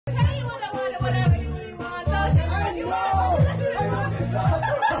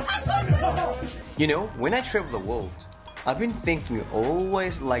You know, when I travel the world, I've been thinking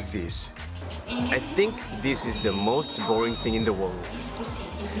always like this. I think this is the most boring thing in the world.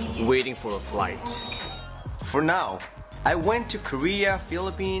 Waiting for a flight. For now, I went to Korea,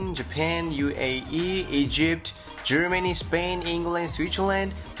 Philippines, Japan, UAE, Egypt, Germany, Spain, England,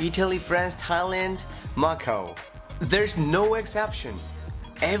 Switzerland, Italy, France, Thailand, Macau. There's no exception.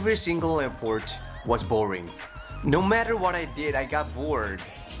 Every single airport was boring. No matter what I did, I got bored.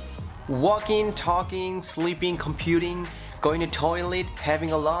 Walking, talking, sleeping, computing, going to toilet,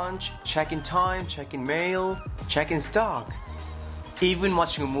 having a lunch, checking time, checking mail, checking stock. Even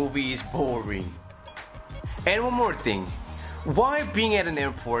watching a movie is boring. And one more thing, why being at an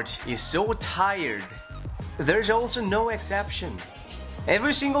airport is so tired? There's also no exception.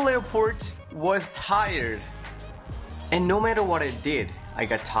 Every single airport was tired. And no matter what I did, I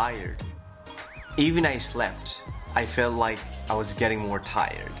got tired. Even I slept, I felt like I was getting more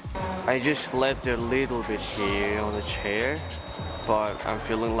tired. I just slept a little bit here on the chair, but I'm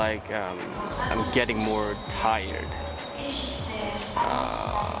feeling like I'm getting more tired.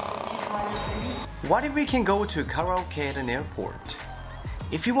 What if we can go to karaoke at an airport?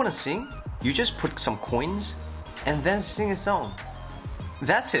 If you want to sing, you just put some coins and then sing a song.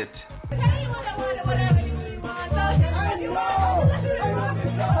 That's it.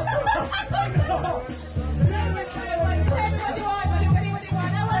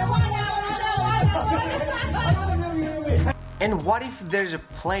 And what if there's a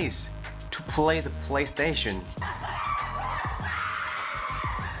place to play the PlayStation?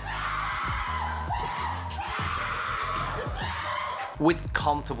 With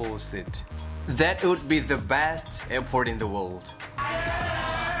comfortable seat. That would be the best airport in the world.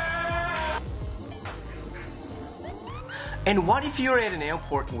 And what if you're at an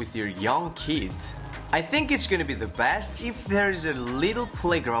airport with your young kids? I think it's gonna be the best if there's a little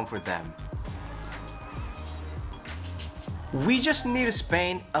playground for them. We just need to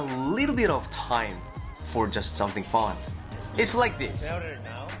spend a little bit of time for just something fun. It's like this.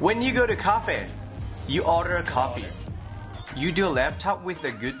 When you go to cafe, you order a coffee. You do a laptop with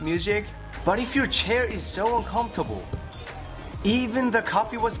the good music, but if your chair is so uncomfortable, even the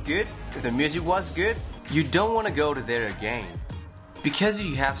coffee was good, the music was good, you don't want to go to there again. Because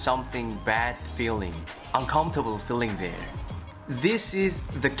you have something bad feeling, uncomfortable feeling there. This is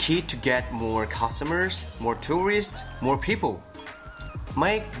the key to get more customers, more tourists, more people.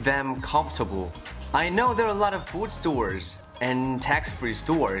 Make them comfortable. I know there are a lot of food stores and tax-free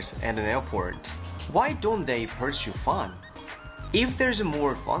stores at an airport. Why don't they pursue fun? If there's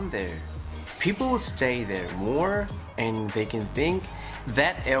more fun there, people will stay there more and they can think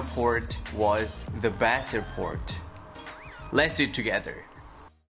that airport was the best airport. Let's do it together.